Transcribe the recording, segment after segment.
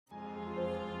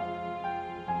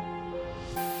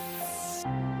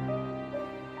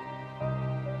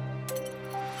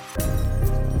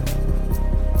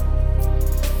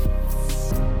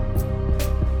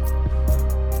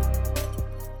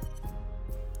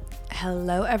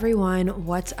Hello everyone,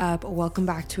 what's up? Welcome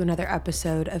back to another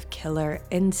episode of Killer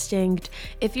Instinct.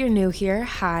 If you're new here,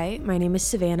 hi, my name is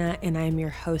Savannah and I am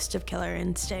your host of Killer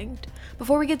Instinct.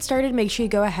 Before we get started, make sure you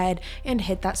go ahead and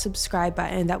hit that subscribe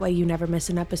button. That way you never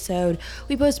miss an episode.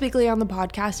 We post weekly on the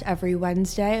podcast every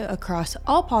Wednesday across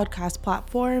all podcast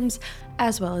platforms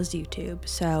as well as YouTube.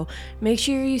 So make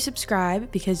sure you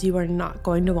subscribe because you are not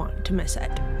going to want to miss it.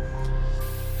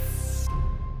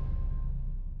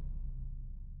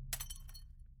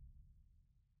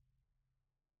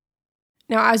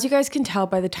 Now, as you guys can tell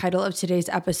by the title of today's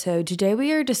episode, today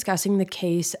we are discussing the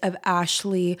case of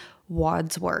Ashley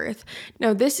Wadsworth.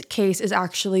 Now, this case is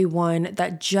actually one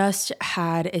that just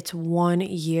had its 1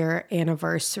 year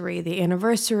anniversary. The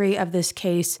anniversary of this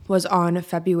case was on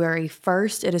February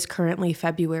 1st. It is currently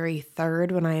February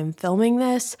 3rd when I am filming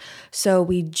this. So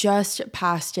we just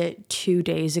passed it 2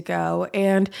 days ago.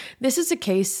 And this is a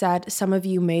case that some of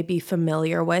you may be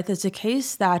familiar with. It's a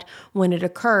case that when it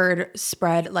occurred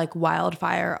spread like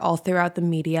wildfire all throughout the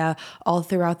media, all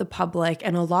throughout the public.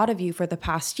 And a lot of you for the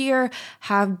past year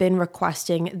have been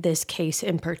requesting this case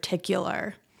in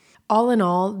particular. All in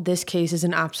all, this case is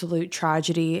an absolute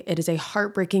tragedy. It is a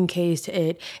heartbreaking case.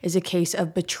 It is a case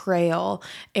of betrayal.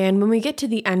 And when we get to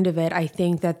the end of it, I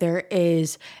think that there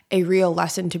is a real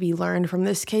lesson to be learned from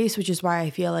this case, which is why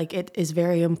I feel like it is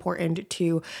very important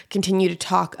to continue to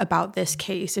talk about this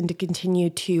case and to continue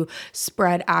to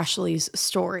spread Ashley's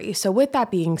story. So with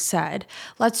that being said,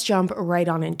 let's jump right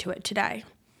on into it today.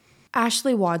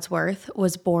 Ashley Wadsworth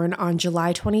was born on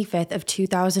July 25th of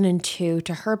 2002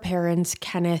 to her parents,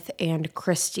 Kenneth and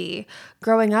Christy.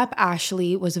 Growing up,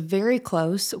 Ashley was very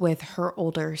close with her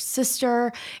older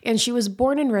sister, and she was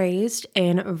born and raised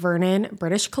in Vernon,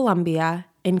 British Columbia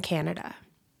in Canada.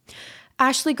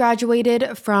 Ashley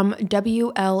graduated from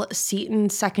W.L.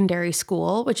 Seton Secondary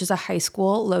School, which is a high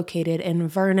school located in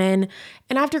Vernon.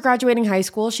 And after graduating high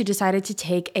school, she decided to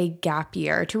take a gap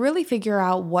year to really figure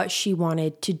out what she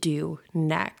wanted to do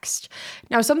next.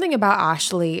 Now, something about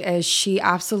Ashley is she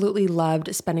absolutely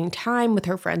loved spending time with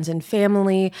her friends and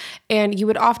family, and you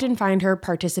would often find her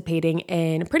participating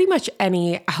in pretty much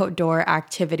any outdoor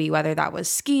activity, whether that was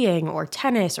skiing or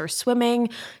tennis or swimming.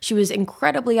 She was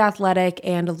incredibly athletic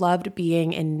and loved being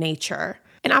in nature.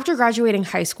 And after graduating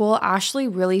high school, Ashley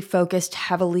really focused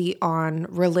heavily on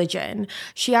religion.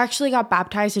 She actually got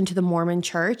baptized into the Mormon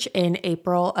Church in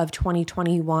April of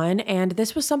 2021, and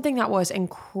this was something that was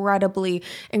incredibly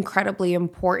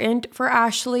important for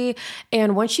Ashley.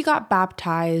 And once she got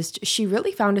baptized, she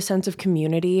really found a sense of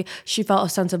community. She felt a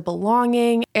sense of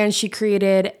belonging, and she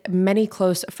created many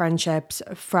close friendships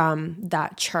from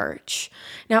that church.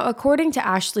 Now, according to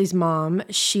Ashley's mom,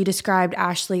 she described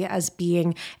Ashley as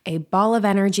being a ball of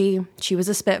energy. She was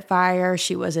a spitfire,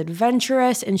 she was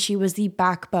adventurous, and she was the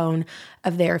backbone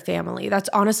of their family. That's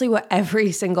honestly what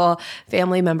every single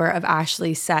family member of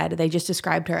Ashley said. They just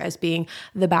described her as being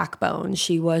the backbone.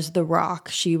 She was the rock.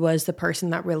 She was the person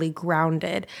that really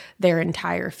grounded their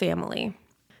entire family.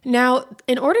 Now,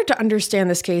 in order to understand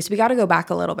this case, we got to go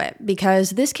back a little bit because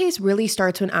this case really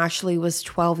starts when Ashley was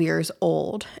 12 years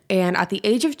old. And at the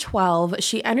age of 12,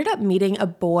 she ended up meeting a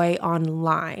boy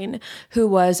online who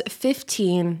was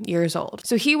 15 years old.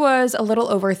 So he was a little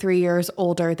over 3 years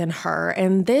older than her.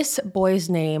 And this boy's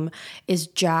name is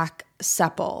Jack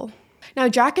Sepple. Now,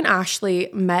 Jack and Ashley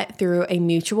met through a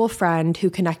mutual friend who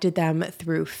connected them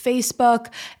through Facebook,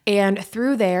 and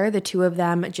through there, the two of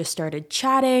them just started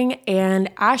chatting,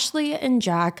 and Ashley and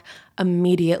Jack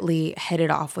immediately hit it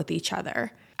off with each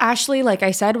other. Ashley, like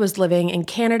I said, was living in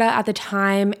Canada at the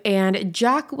time, and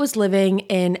Jack was living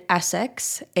in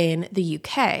Essex in the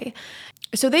UK.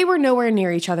 So they were nowhere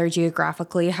near each other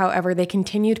geographically. However, they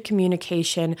continued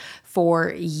communication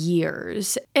for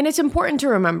years. And it's important to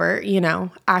remember,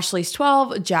 Ashley's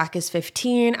 12, Jack is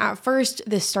 15. At first,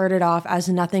 this started off as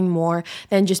nothing more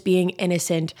than just being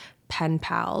innocent pen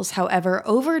pals. However,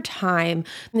 over time,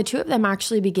 the two of them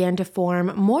actually began to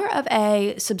form more of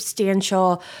a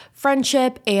substantial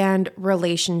friendship and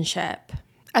relationship.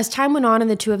 As time went on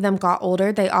and the two of them got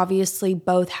older, they obviously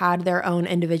both had their own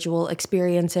individual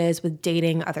experiences with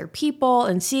dating other people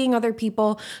and seeing other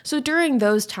people. So during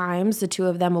those times, the two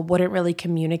of them wouldn't really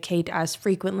communicate as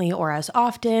frequently or as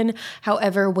often.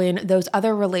 However, when those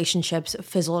other relationships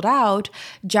fizzled out,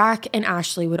 Jack and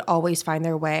Ashley would always find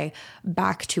their way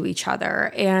back to each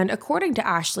other. And according to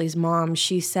Ashley's mom,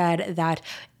 she said that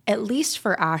at least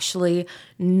for Ashley,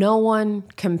 no one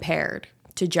compared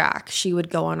to Jack. She would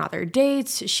go on other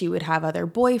dates, she would have other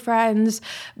boyfriends,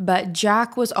 but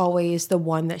Jack was always the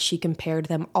one that she compared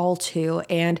them all to,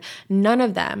 and none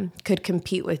of them could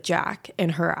compete with Jack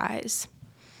in her eyes.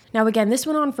 Now, again, this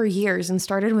went on for years and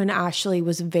started when Ashley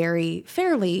was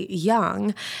fairly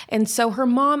young. And so her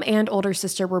mom and older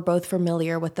sister were both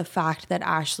familiar with the fact that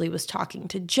Ashley was talking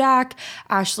to Jack.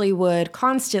 Ashley would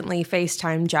constantly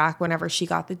FaceTime Jack whenever she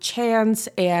got the chance,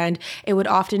 and it would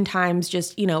oftentimes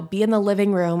just, be in the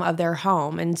living room of their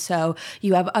home. And so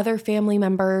you have other family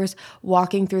members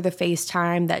walking through the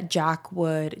FaceTime that Jack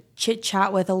would chit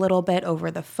chat with a little bit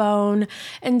over the phone.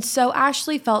 And so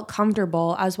Ashley felt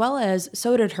comfortable, as well as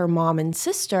so did her mom and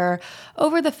sister,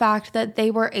 over the fact that they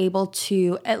were able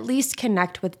to at least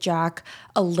connect with Jack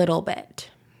a little bit.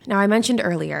 Now, I mentioned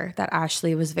earlier that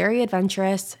Ashley was very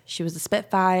adventurous. She was a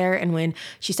Spitfire, and when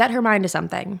she set her mind to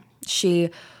something, she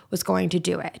was going to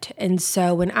do it. And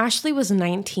so when Ashley was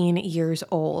 19 years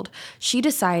old, she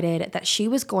decided that she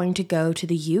was going to go to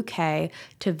the UK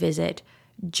to visit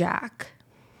Jack.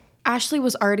 Ashley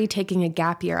was already taking a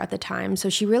gap year at the time, so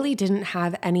she really didn't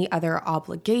have any other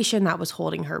obligation that was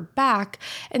holding her back.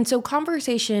 And so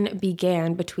conversation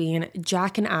began between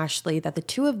Jack and Ashley that the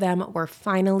two of them were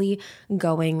finally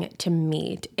going to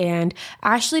meet. And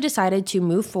Ashley decided to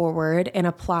move forward and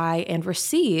apply and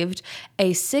received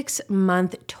a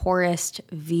 6-month tourist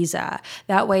visa.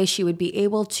 That way she would be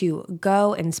able to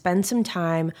go and spend some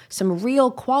time, some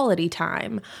real quality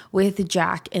time with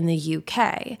Jack in the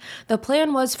UK. The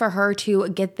plan was for her to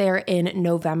get there in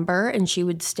November, and she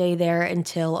would stay there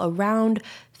until around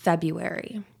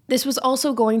February. This was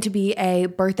also going to be a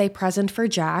birthday present for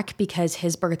Jack because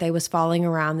his birthday was falling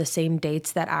around the same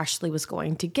dates that Ashley was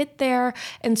going to get there.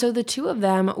 And so the two of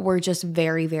them were just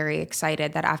very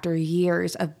excited that after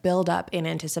years of buildup and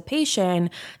anticipation,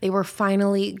 they were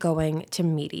finally going to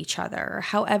meet each other.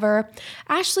 However,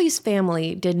 Ashley's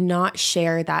family did not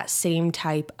share that same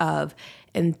type of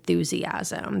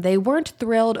enthusiasm. They weren't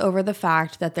thrilled over the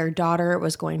fact that their daughter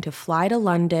was going to fly to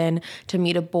London to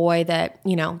meet a boy that,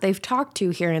 they've talked to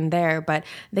here and there, but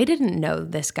they didn't know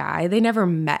this guy. They never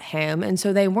met him. And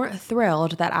so they weren't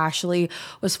thrilled that Ashley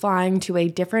was flying to a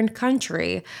different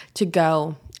country to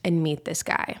go and meet this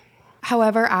guy.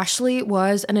 However, Ashley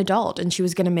was an adult and she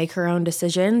was going to make her own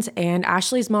decisions. And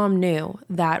Ashley's mom knew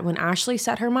that when Ashley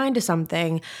set her mind to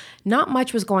something, not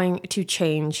much was going to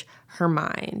change her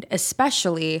mind,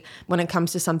 especially when it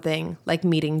comes to something like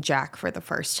meeting Jack for the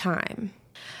first time.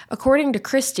 According to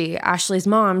Christy, Ashley's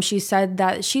mom, she said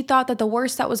that she thought that the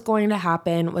worst that was going to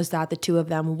happen was that the two of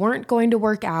them weren't going to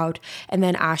work out, and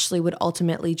then Ashley would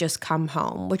ultimately just come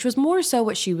home, which was more so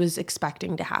what she was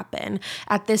expecting to happen.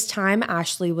 At this time,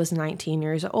 Ashley was 19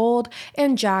 years old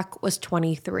and Jack was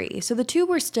 23. So the two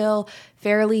were still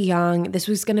fairly young. This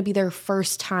was going to be their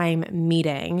first time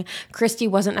meeting. Christy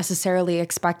wasn't necessarily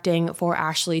expecting for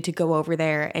Ashley to go over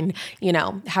there and,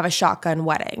 have a shotgun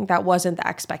wedding. That wasn't the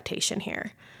expectation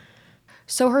here.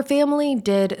 So her family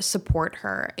did support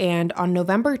her, and on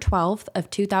November 12th of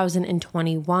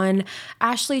 2021,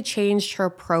 Ashley changed her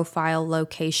profile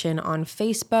location on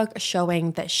Facebook,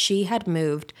 showing that she had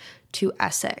moved to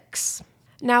Essex.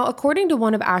 Now, according to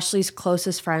one of Ashley's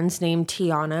closest friends named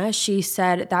Tiana, she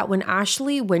said that when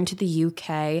Ashley went to the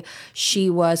UK, she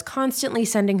was constantly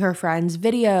sending her friends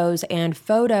videos and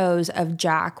photos of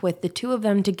Jack with the two of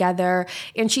them together,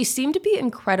 and she seemed to be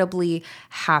incredibly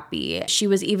happy. She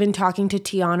was even talking to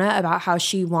Tiana about how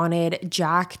she wanted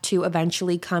Jack to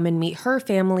eventually come and meet her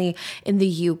family in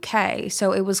the UK.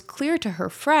 So it was clear to her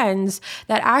friends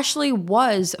that Ashley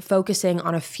was focusing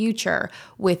on a future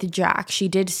with Jack. She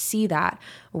did see that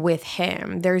with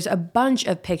him. There's a bunch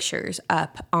of pictures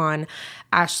up on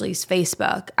Ashley's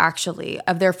Facebook, actually,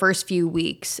 of their first few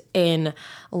weeks in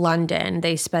London.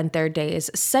 They spent their days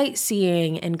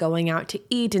sightseeing and going out to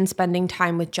eat and spending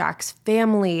time with Jack's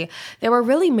family. They were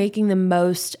really making the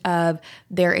most of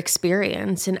their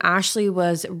experience, and Ashley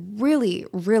was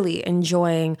really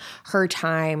enjoying her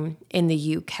time in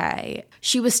the UK.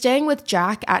 She was staying with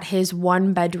Jack at his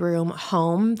 1-bedroom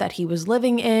home that he was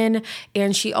living in,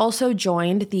 and she also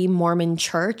joined the Mormon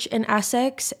church in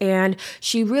Essex, and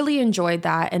she really enjoyed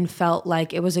that and felt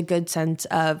like it was a good sense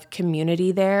of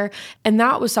community there. And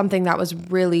that was something that was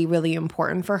really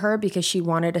important for her because she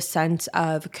wanted a sense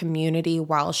of community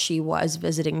while she was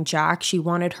visiting Jack. She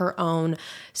wanted her own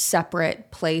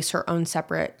separate place, her own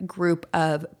separate group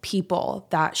of people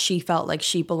that she felt like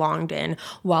she belonged in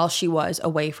while she was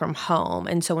away from home.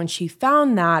 And so when she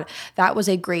found that, that was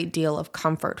a great deal of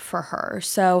comfort for her.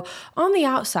 So on the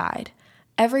outside,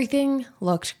 everything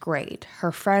looked great.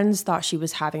 Her friends thought she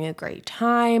was having a great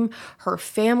time. Her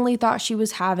family thought she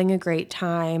was having a great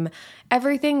time.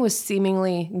 Everything was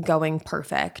seemingly going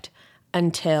perfect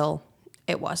until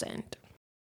it wasn't.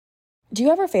 Do you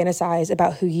ever fantasize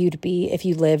about who you'd be if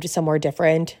you lived somewhere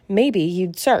different? Maybe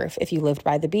you'd surf if you lived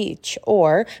by the beach,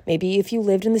 or maybe if you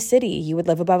lived in the city, you would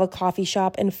live above a coffee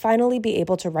shop and finally be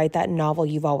able to write that novel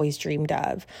you've always dreamed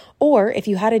of. Or if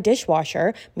you had a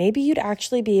dishwasher, maybe you'd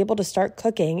actually be able to start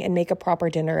cooking and make a proper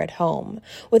dinner at home.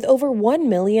 With over 1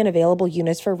 million available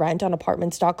units for rent on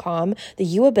Apartments.com, the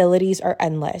you abilities are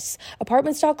endless.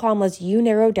 Apartments.com lets you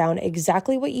narrow down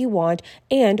exactly what you want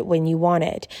and when you want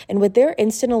it. And with their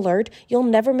instant alert, you'll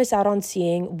never miss out on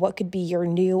seeing what could be your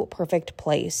new perfect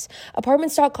place.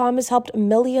 Apartments.com has helped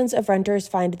millions of renters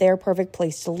find their perfect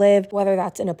place to live, whether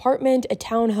that's an apartment, a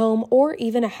townhome, or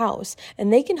even a house.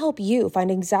 And they can help you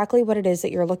find exactly what it is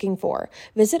that you're looking for.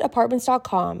 Visit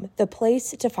Apartments.com, the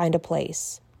place to find a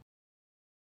place.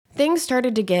 Things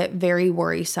started to get very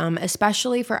worrisome,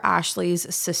 especially for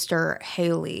Ashley's sister,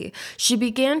 Haley. She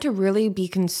began to really be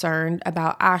concerned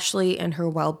about Ashley and her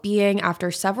well-being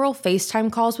after several FaceTime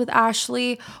calls with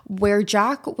Ashley, where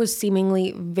Jack was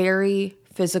seemingly very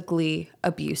physically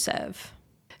abusive.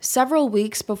 Several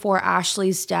weeks before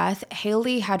Ashley's death,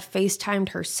 Haley had FaceTimed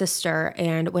her sister,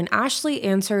 and when Ashley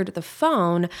answered the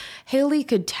phone, Haley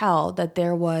could tell that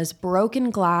there was broken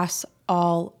glass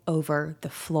all over the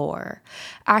floor.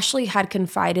 Ashley had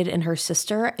confided in her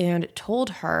sister and told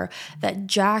her that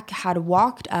Jack had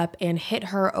walked up and hit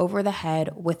her over the head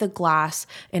with a glass,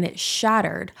 and it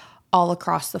shattered all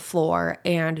across the floor,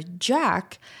 and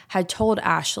Jack had told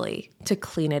Ashley to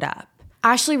clean it up.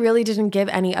 Ashley really didn't give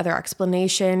any other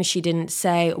explanation. She didn't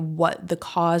say what the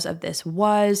cause of this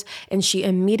was, and she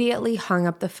immediately hung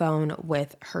up the phone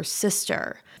with her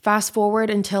sister. Fast forward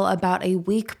until about a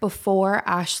week before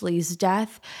Ashley's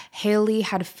death, Haley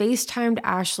had FaceTimed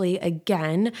Ashley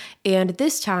again, and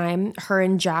this time her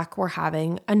and Jack were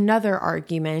having another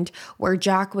argument where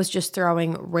Jack was just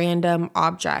throwing random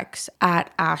objects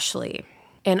at Ashley.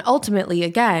 And ultimately,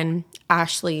 again,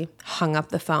 Ashley hung up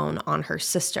the phone on her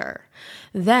sister.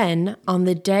 Then, on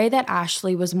the day that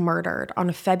Ashley was murdered,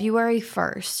 on February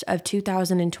 1st of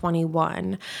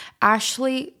 2021,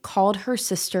 Ashley called her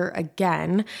sister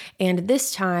again, and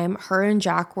this time her and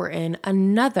Jack were in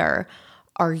another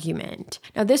argument.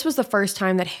 Now, this was the first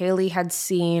time that Haley had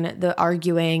seen the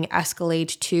arguing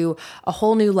escalate to a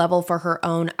whole new level for her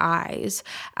own eyes.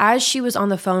 As she was on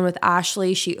the phone with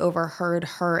Ashley, she overheard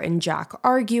her and Jack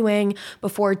arguing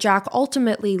before Jack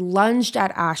ultimately lunged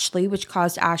at Ashley, which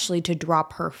caused Ashley to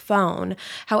drop her phone.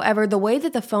 However, the way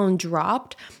that the phone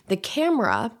dropped, the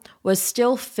camera was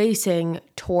still facing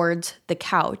towards the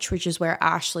couch, which is where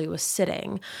Ashley was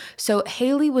sitting. So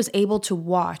Haley was able to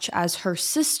watch as her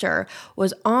sister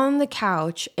was on the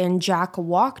couch and Jack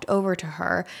walked over to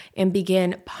her and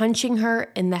began punching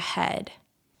her in the head.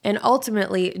 And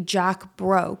ultimately, Jack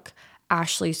broke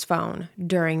Ashley's phone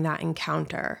during that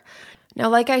encounter. Now,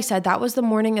 like I said, that was the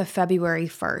morning of February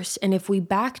 1st, and if we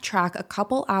backtrack a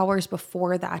couple hours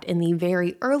before that, in the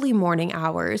very early morning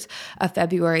hours of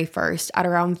February 1st, at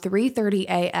around 3:30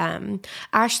 a.m.,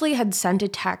 Ashley had sent a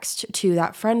text to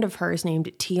that friend of hers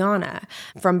named Tiana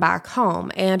from back home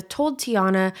and told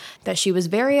Tiana that she was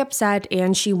very upset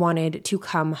and she wanted to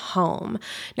come home.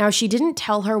 Now, she didn't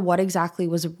tell her what exactly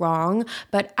was wrong,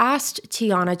 but asked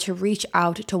Tiana to reach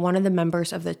out to one of the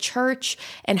members of the church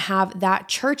and have that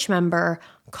church member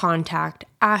contact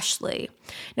Ashley.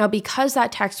 Now, because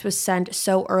that text was sent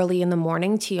so early in the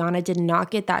morning, Tiana did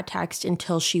not get that text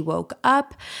until she woke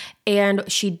up, and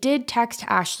she did text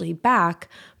Ashley back,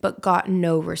 but got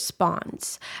no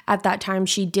response. At that time,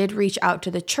 she did reach out to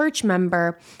the church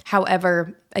member.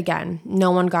 However, again,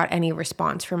 no one got any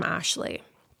response from Ashley.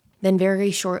 Then very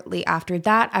shortly after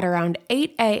that, at around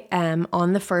 8 a.m.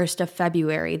 on the 1st of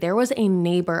February, there was a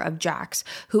neighbor of Jack's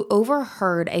who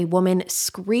overheard a woman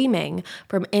screaming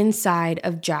from inside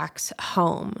of Jack's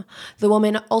home. The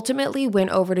woman ultimately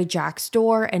went over to Jack's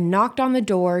door and knocked on the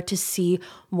door to see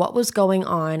what was going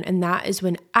on, and that is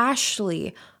when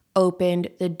Ashley opened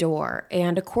the door.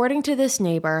 And according to this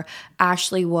neighbor,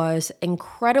 Ashley was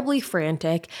incredibly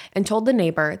frantic and told the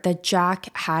neighbor that Jack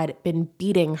had been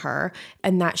beating her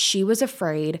and that she was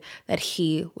afraid that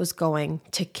he was going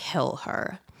to kill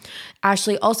her.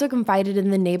 Ashley also confided in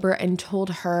the neighbor and told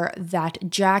her that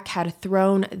Jack had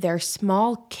thrown their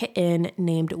small kitten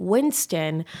named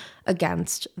Winston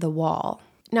against the wall.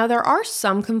 Now, there are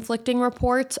some conflicting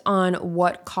reports on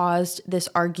what caused this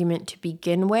argument to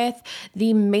begin with.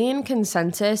 The main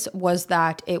consensus was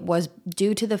that it was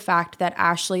due to the fact that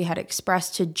Ashley had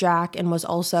expressed to Jack and was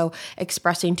also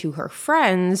expressing to her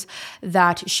friends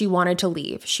that she wanted to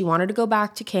leave. She wanted to go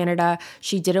back to Canada.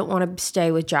 She didn't want to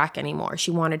stay with Jack anymore.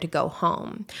 She wanted to go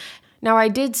home. Now, I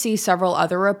did see several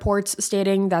other reports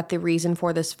stating that the reason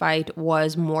for this fight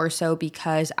was more so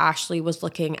because Ashley was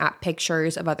looking at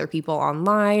pictures of other people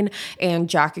online and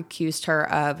Jack accused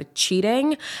her of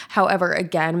cheating. However,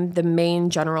 again, the main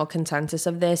general consensus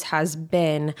of this has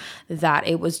been that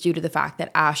it was due to the fact that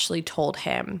Ashley told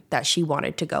him that she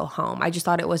wanted to go home. I just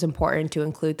thought it was important to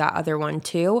include that other one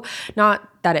too. Not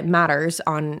that it matters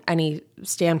on any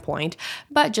standpoint,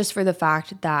 but just for the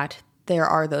fact that there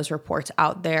are those reports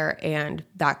out there and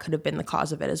that could have been the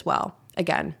cause of it as well.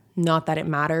 Again, not that it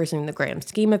matters in the grand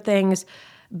scheme of things,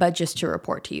 but just to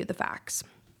report to you the facts.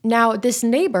 Now, this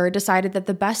neighbor decided that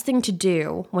the best thing to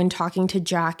do when talking to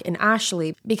Jack and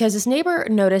Ashley, because this neighbor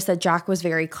noticed that Jack was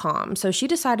very calm, so she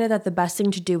decided that the best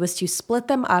thing to do was to split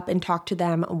them up and talk to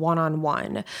them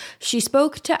one-on-one. She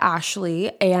spoke to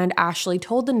Ashley, and Ashley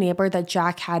told the neighbor that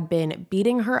Jack had been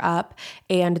beating her up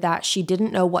and that she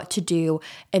didn't know what to do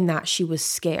and that she was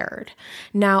scared.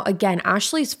 Now, again,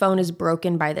 Ashley's phone is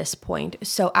broken by this point,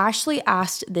 so Ashley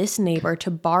asked this neighbor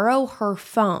to borrow her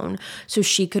phone so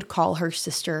she could call her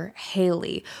sister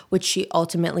Haley, which she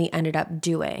ultimately ended up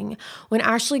doing. When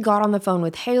Ashley got on the phone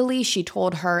with Haley, she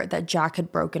told her that Jack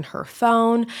had broken her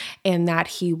phone and that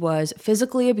he was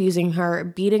physically abusing her,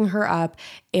 beating her up,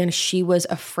 and she was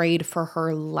afraid for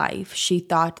her life. She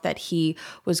thought that he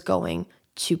was going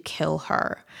to kill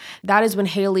her. That is when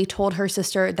Haley told her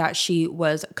sister that she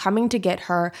was coming to get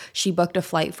her. She booked a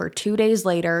flight for 2 days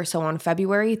later. So on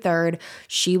February 3rd,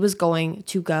 she was going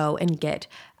to go and get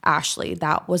Ashley.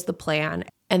 That was the plan.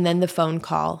 And then the phone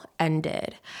call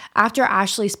ended. After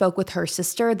Ashley spoke with her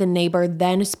sister, the neighbor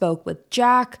then spoke with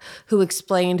Jack, who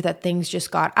explained that things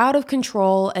just got out of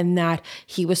control and that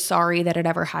he was sorry that it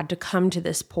ever had to come to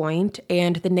this point.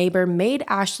 And the neighbor made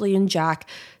Ashley and Jack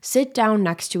sit down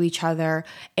next to each other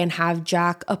and have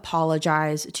Jack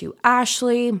apologize to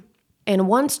Ashley. And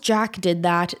once Jack did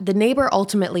that, the neighbor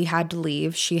ultimately had to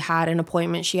leave. She had an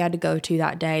appointment she had to go to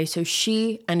that day, so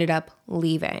she ended up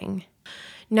leaving.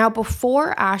 Now,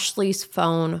 before Ashley's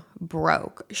phone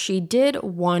broke, she did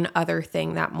one other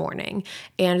thing that morning,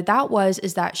 and that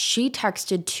is that she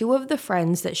texted two of the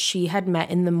friends that she had met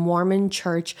in the Mormon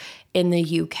church in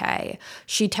the UK.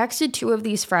 She texted two of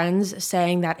these friends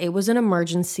saying that it was an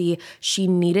emergency, she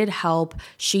needed help,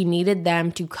 she needed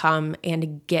them to come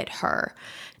and get her.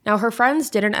 Now, her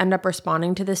friends didn't end up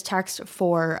responding to this text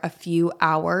for a few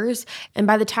hours, and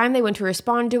by the time they went to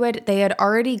respond to it, they had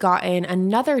already gotten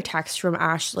another text from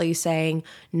Ashley saying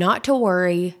not to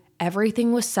worry,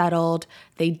 everything was settled,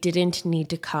 they didn't need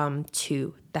to come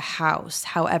to the house.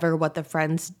 However, what the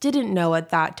friends didn't know at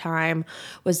that time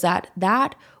was that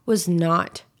that was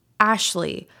not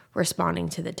Ashley responding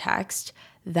to the text,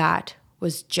 that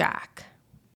was Jack.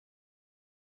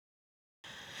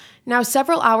 Now,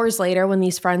 several hours later, when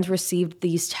these friends received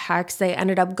these texts, they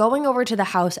ended up going over to the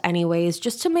house anyways,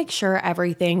 just to make sure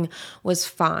everything was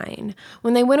fine.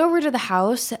 When they went over to the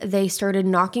house, they started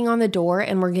knocking on the door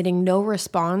and were getting no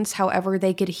response. However,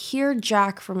 they could hear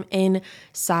Jack from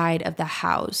inside of the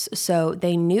house. So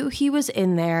they knew he was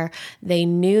in there. They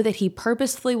knew that he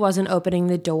purposefully wasn't opening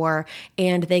the door,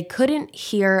 and they couldn't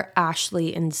hear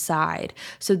Ashley inside.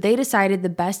 So they decided the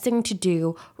best thing to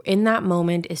do in that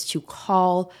moment is to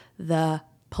call the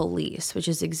police, which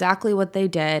is exactly what they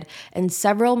did. And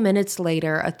several minutes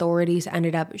later, authorities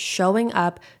ended up showing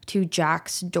up to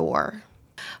Jack's door.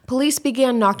 Police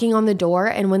began knocking on the door,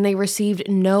 and when they received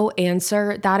no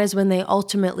answer, that is when they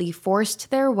ultimately forced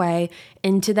their way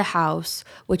into the house,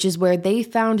 which is where they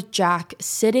found Jack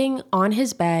sitting on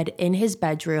his bed in his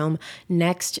bedroom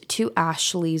next to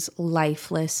Ashley's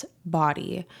lifeless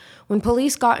body. When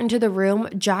police got into the room,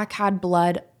 Jack had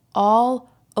blood all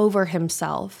over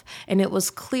himself, and it was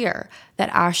clear that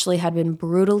Ashley had been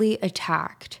brutally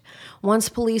attacked. Once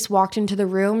police walked into the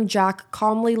room, Jack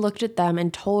calmly looked at them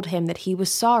and told him that he was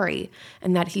sorry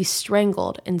and that he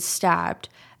strangled and stabbed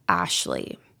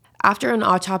Ashley. After an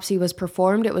autopsy was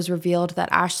performed, it was revealed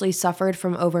that Ashley suffered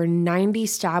from over 90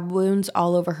 stab wounds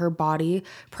all over her body,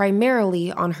 primarily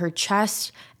on her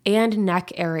chest and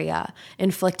neck area,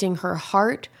 inflicting her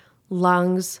heart,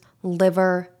 lungs,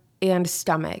 liver, and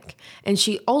stomach, and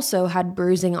she also had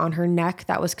bruising on her neck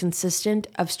that was consistent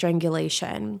of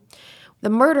strangulation. The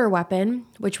murder weapon,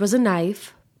 which was a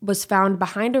knife, was found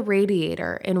behind a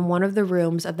radiator in one of the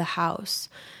rooms of the house.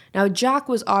 Now, Jack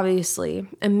was obviously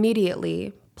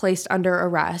immediately placed under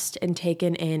arrest and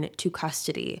taken into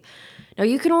custody. Now,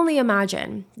 you can only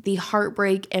imagine the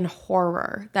heartbreak and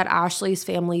horror that Ashley's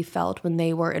family felt when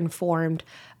they were informed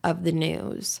of the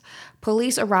news.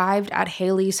 Police arrived at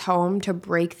Haley's home to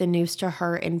break the news to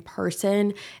her in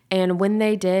person, and when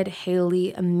they did,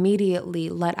 Haley immediately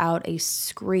let out a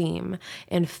scream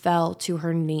and fell to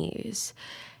her knees.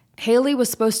 Haley was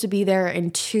supposed to be there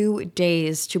in 2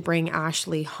 days to bring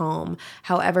Ashley home.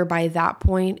 However, by that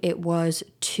point, it was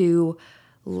too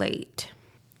late.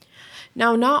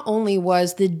 Now, not only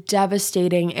was the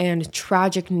devastating and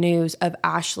tragic news of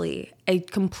Ashley a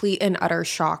complete and utter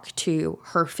shock to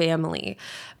her family,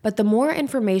 but the more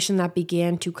information that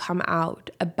began to come out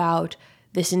about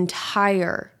this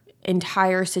entire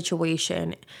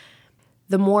situation,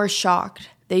 the more shocked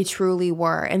they truly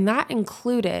were. And that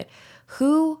included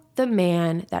who the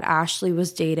man that Ashley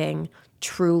was dating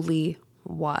truly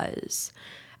was.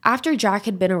 After Jack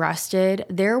had been arrested,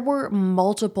 there were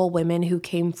multiple women who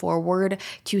came forward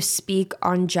to speak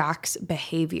on Jack's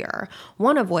behavior,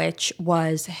 one of which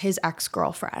was his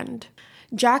ex-girlfriend.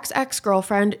 Jack's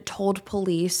ex-girlfriend told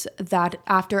police that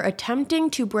after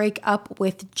attempting to break up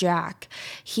with Jack,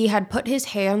 he had put his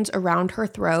hands around her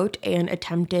throat and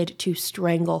attempted to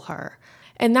strangle her.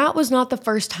 And that was not the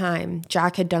first time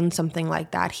Jack had done something like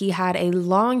that. He had a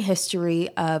long history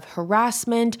of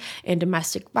harassment and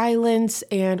domestic violence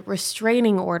and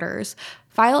restraining orders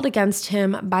filed against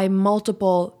him by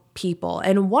multiple people.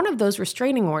 And one of those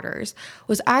restraining orders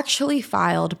was actually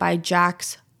filed by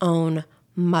Jack's own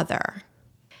mother.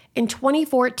 In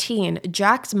 2014,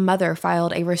 Jack's mother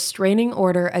filed a restraining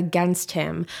order against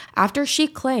him after she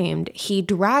claimed he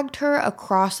dragged her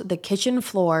across the kitchen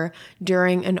floor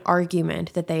during an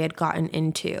argument that they had gotten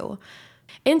into.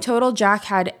 In total, Jack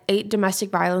had 8 domestic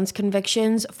violence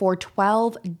convictions for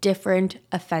 12 different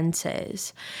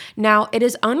offenses. Now, it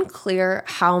is unclear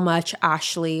how much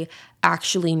Ashley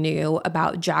actually knew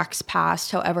about Jack's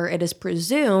past. However, it is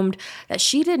presumed that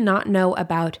she did not know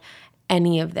about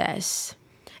any of this.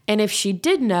 And if she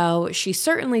did know, she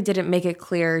certainly didn't make it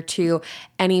clear to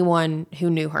anyone who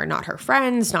knew her, not her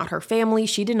friends, not her family.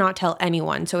 She did not tell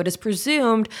anyone. So it is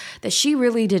presumed that she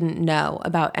really didn't know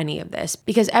about any of this,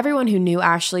 because everyone who knew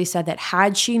Ashley said that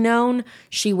had she known,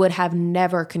 she would have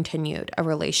never continued a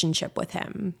relationship with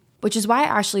him. Which is why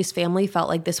Ashley's family felt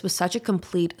like this was such a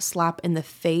complete slap in the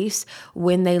face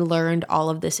when they learned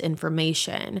all of this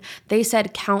information. They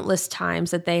said countless times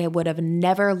that they would have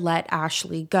never let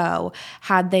Ashley go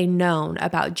had they known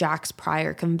about Jack's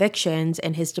prior convictions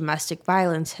and his domestic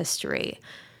violence history.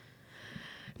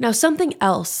 Now, something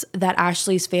else that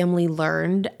Ashley's family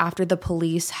learned after the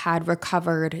police had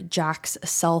recovered Jack's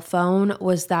cell phone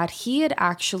was that he had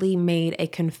actually made a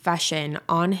confession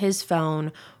on his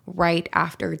phone right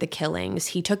after the killings.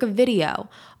 He took a video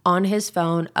on his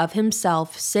phone of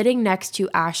himself sitting next to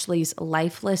Ashley's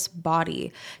lifeless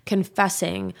body,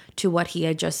 confessing to what he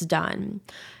had just done.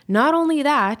 Not only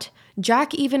that,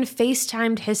 Jack even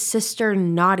FaceTimed his sister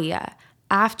Nadia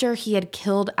after he had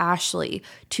killed Ashley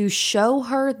to show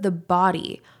her the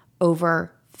body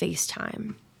over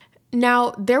FaceTime.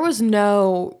 Now, there was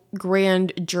no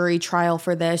grand jury trial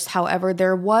for this. However,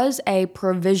 there was a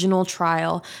provisional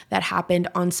trial that happened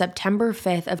on September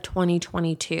 5th of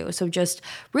 2022. So just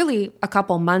really a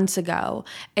couple months ago.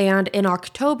 And in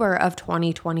October of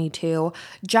 2022,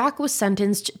 Jack was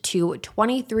sentenced to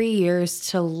 23 years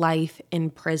to life in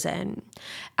prison.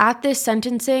 At this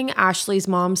sentencing, Ashley's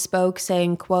mom spoke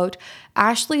saying, quote,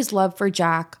 "Ashley's love for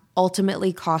Jack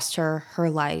ultimately cost her her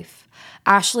life.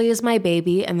 Ashley is my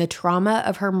baby, and the trauma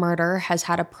of her murder has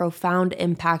had a profound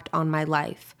impact on my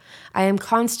life. I am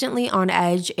constantly on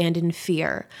edge and in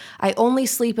fear. I only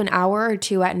sleep an hour or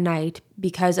 2 at night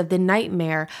because of the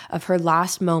nightmare of her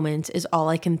last moments is all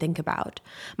I can think about.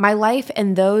 My life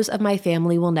and those of my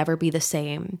family will never be the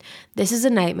same. This is a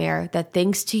nightmare that,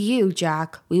 thanks to you,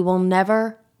 Jack, we will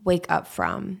never wake up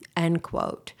from," end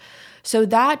quote. So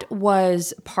that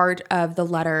was part of the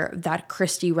letter that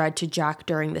Christy read to Jack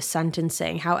during the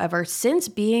sentencing. However, since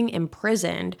being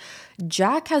imprisoned,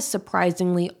 Jack has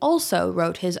surprisingly also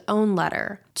wrote his own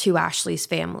letter to Ashley's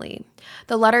family.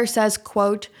 The letter says,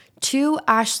 quote, "To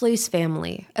Ashley's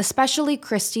family, especially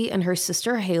Christy and her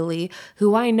sister Haley,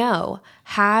 who I know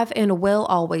have and will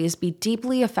always be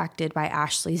deeply affected by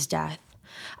Ashley's death.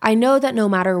 I know that no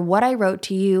matter what I wrote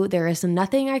to you, there is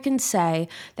nothing I can say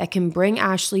that can bring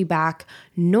Ashley back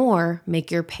nor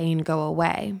make your pain go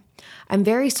away. I'm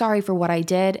very sorry for what I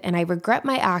did, and I regret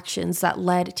my actions that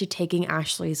led to taking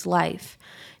Ashley's life.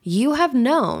 You have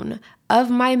known of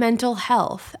my mental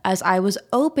health as I was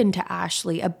open to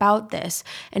Ashley about this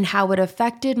and how it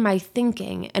affected my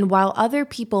thinking. And while other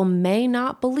people may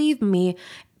not believe me,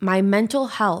 my mental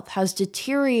health has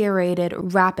deteriorated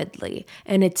rapidly,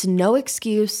 and it's no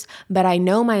excuse, but I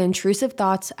know my intrusive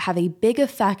thoughts have a big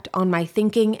effect on my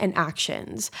thinking and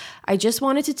actions. I just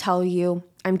wanted to tell you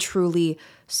I'm truly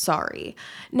sorry.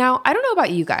 Now, I don't know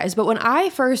about you guys, but when I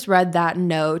first read that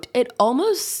note, it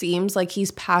almost seems like he's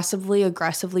passively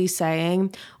aggressively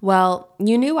saying, well,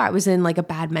 you knew I was in like a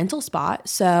bad mental spot,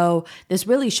 so this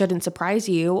really shouldn't surprise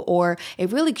you, or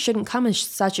it really shouldn't come as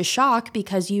such a shock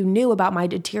because you knew about my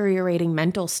deteriorating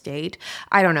mental state.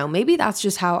 I don't know, maybe that's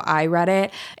just how I read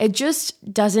it. It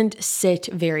just doesn't sit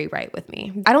very right with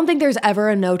me. I don't think there's ever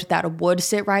a note that would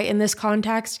sit right in this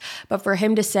context, but for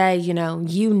him to say,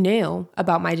 you knew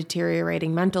about my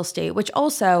deteriorating mental state, which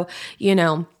also,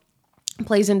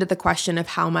 plays into the question of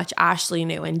how much Ashley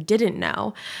knew and didn't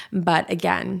know. But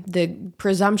again, the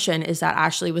presumption is that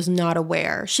Ashley was not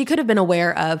aware. She could have been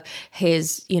aware of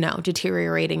his,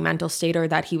 deteriorating mental state or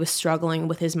that he was struggling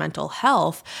with his mental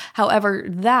health. However,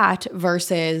 that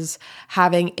versus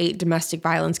having 8 domestic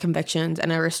violence convictions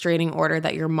and a restraining order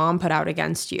that your mom put out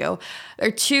against you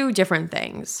are 2 different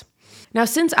things. Now,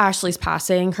 since Ashley's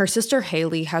passing, her sister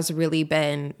Haley has really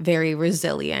been very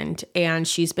resilient, and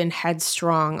she's been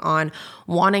headstrong on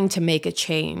wanting to make a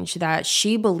change that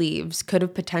she believes could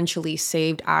have potentially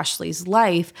saved Ashley's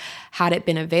life had it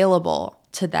been available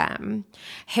to them.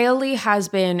 Haley has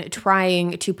been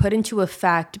trying to put into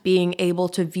effect being able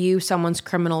to view someone's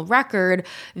criminal record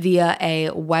via a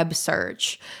web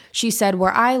search. She said,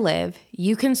 "Where I live,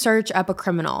 you can search up a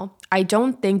criminal. I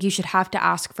don't think you should have to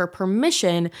ask for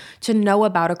permission to know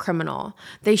about a criminal.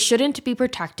 They shouldn't be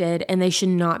protected and they should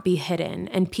not be hidden,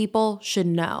 and people should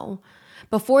know."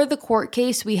 Before the court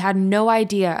case, we had no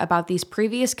idea about these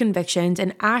previous convictions,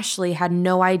 and Ashley had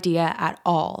no idea at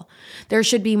all. There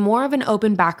should be more of an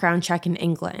open background check in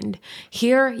England.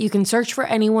 Here, you can search for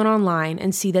anyone online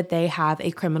and see that they have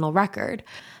a criminal record.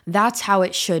 That's how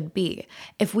it should be.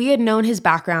 If we had known his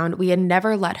background, we had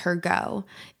never let her go.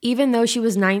 Even though she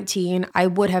was 19, I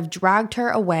would have dragged her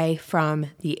away from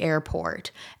the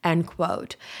airport, end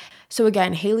quote. So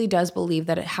again, Haley does believe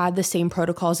that it had the same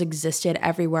protocols existed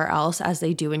everywhere else as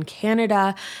they do in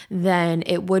Canada, then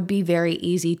it would be very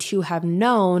easy to have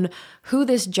known who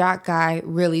this Jack guy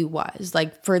really was.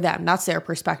 Like for them, that's their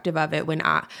perspective of it when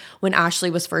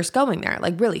Ashley was first going there.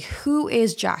 Like really, who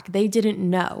is Jack? They didn't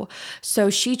know. So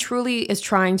she truly is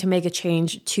trying to make a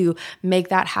change to make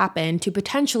that happen, to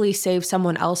potentially save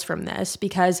someone else from this,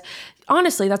 because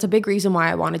honestly, that's a big reason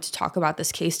why I wanted to talk about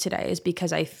this case today, is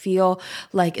because I feel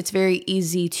like it's very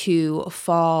easy to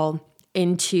fall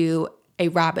into a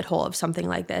rabbit hole of something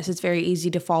like this. It's very easy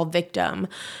to fall victim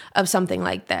of something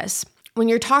like this. When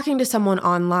you're talking to someone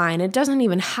online, it doesn't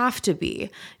even have to be,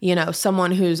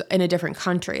 someone who's in a different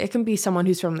country. It can be someone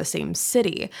who's from the same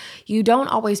city. You don't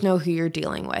always know who you're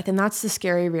dealing with, and that's the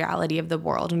scary reality of the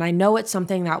world. And I know it's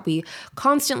something that we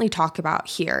constantly talk about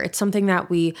here. It's something that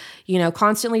we,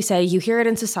 constantly say. You hear it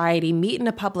in society, meet in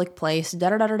a public place,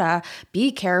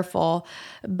 be careful.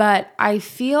 But I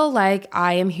feel like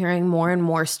I am hearing more and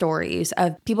more stories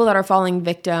of people that are falling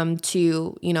victim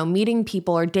to, meeting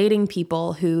people or dating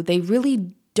people who they really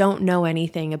don't know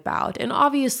anything about. And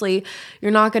obviously,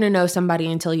 you're not going to know somebody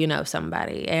until you know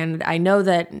somebody. And I know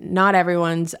that not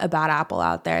everyone's a bad apple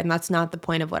out there, and that's not the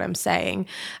point of what I'm saying.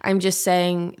 I'm just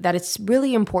saying that it's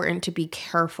really important to be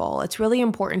careful. It's really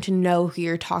important to know who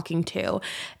you're talking to.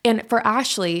 And for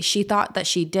Ashley, she thought that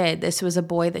she did. This was a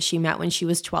boy that she met when she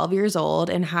was 12 years old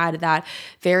and had that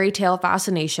fairy tale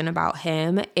fascination about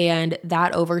him, and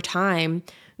that over time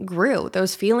grew.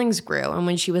 Those feelings grew. And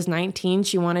when she was 19,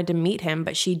 she wanted to meet him,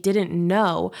 but she didn't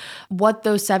know what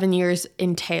those 7 years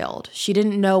entailed. She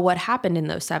didn't know what happened in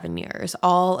those 7 years.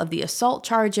 All of the assault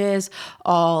charges,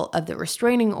 all of the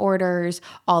restraining orders,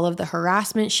 all of the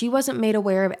harassment. She wasn't made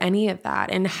aware of any of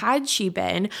that. And had she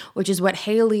been, which is what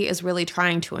Haley is really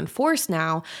trying to enforce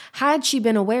now, had she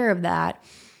been aware of that,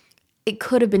 it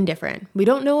could have been different. We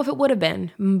don't know if it would have been,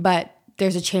 but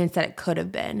there's a chance that it could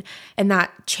have been. And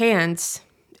that chance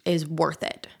is worth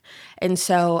it. And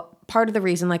so part of the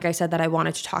reason, like I said, that I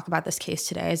wanted to talk about this case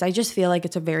today is I just feel like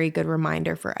it's a very good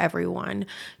reminder for everyone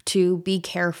to be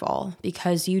careful,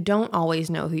 because you don't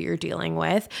always know who you're dealing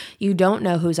with. You don't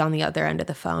know who's on the other end of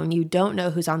the phone. You don't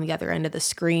know who's on the other end of the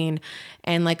screen.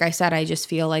 And like I said, I just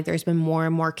feel like there's been more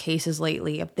and more cases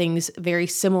lately of things very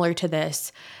similar to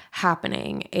this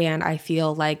happening. And I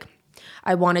feel like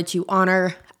I wanted to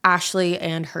honor Ashley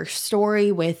and her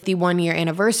story with the 1-year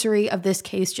anniversary of this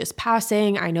case just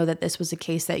passing. I know that this was a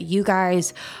case that you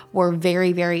guys were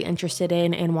very, very interested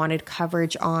in and wanted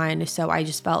coverage on. So I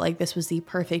just felt like this was the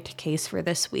perfect case for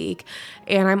this week.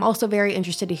 And I'm also very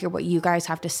interested to hear what you guys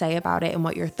have to say about it and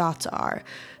what your thoughts are.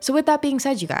 So with that being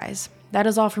said, you guys, that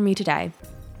is all for me today.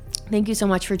 Thank you so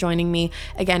much for joining me.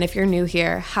 Again, if you're new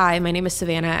here, hi, my name is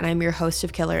Savannah and I'm your host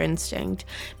of Killer Instinct.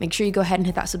 Make sure you go ahead and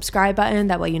hit that subscribe button.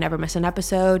 That way you never miss an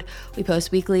episode. We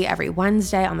post weekly every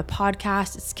Wednesday on the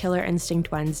podcast. It's Killer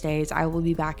Instinct Wednesdays. I will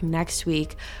be back next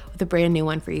week with a brand new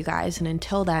one for you guys. And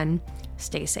until then,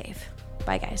 stay safe.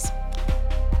 Bye, guys.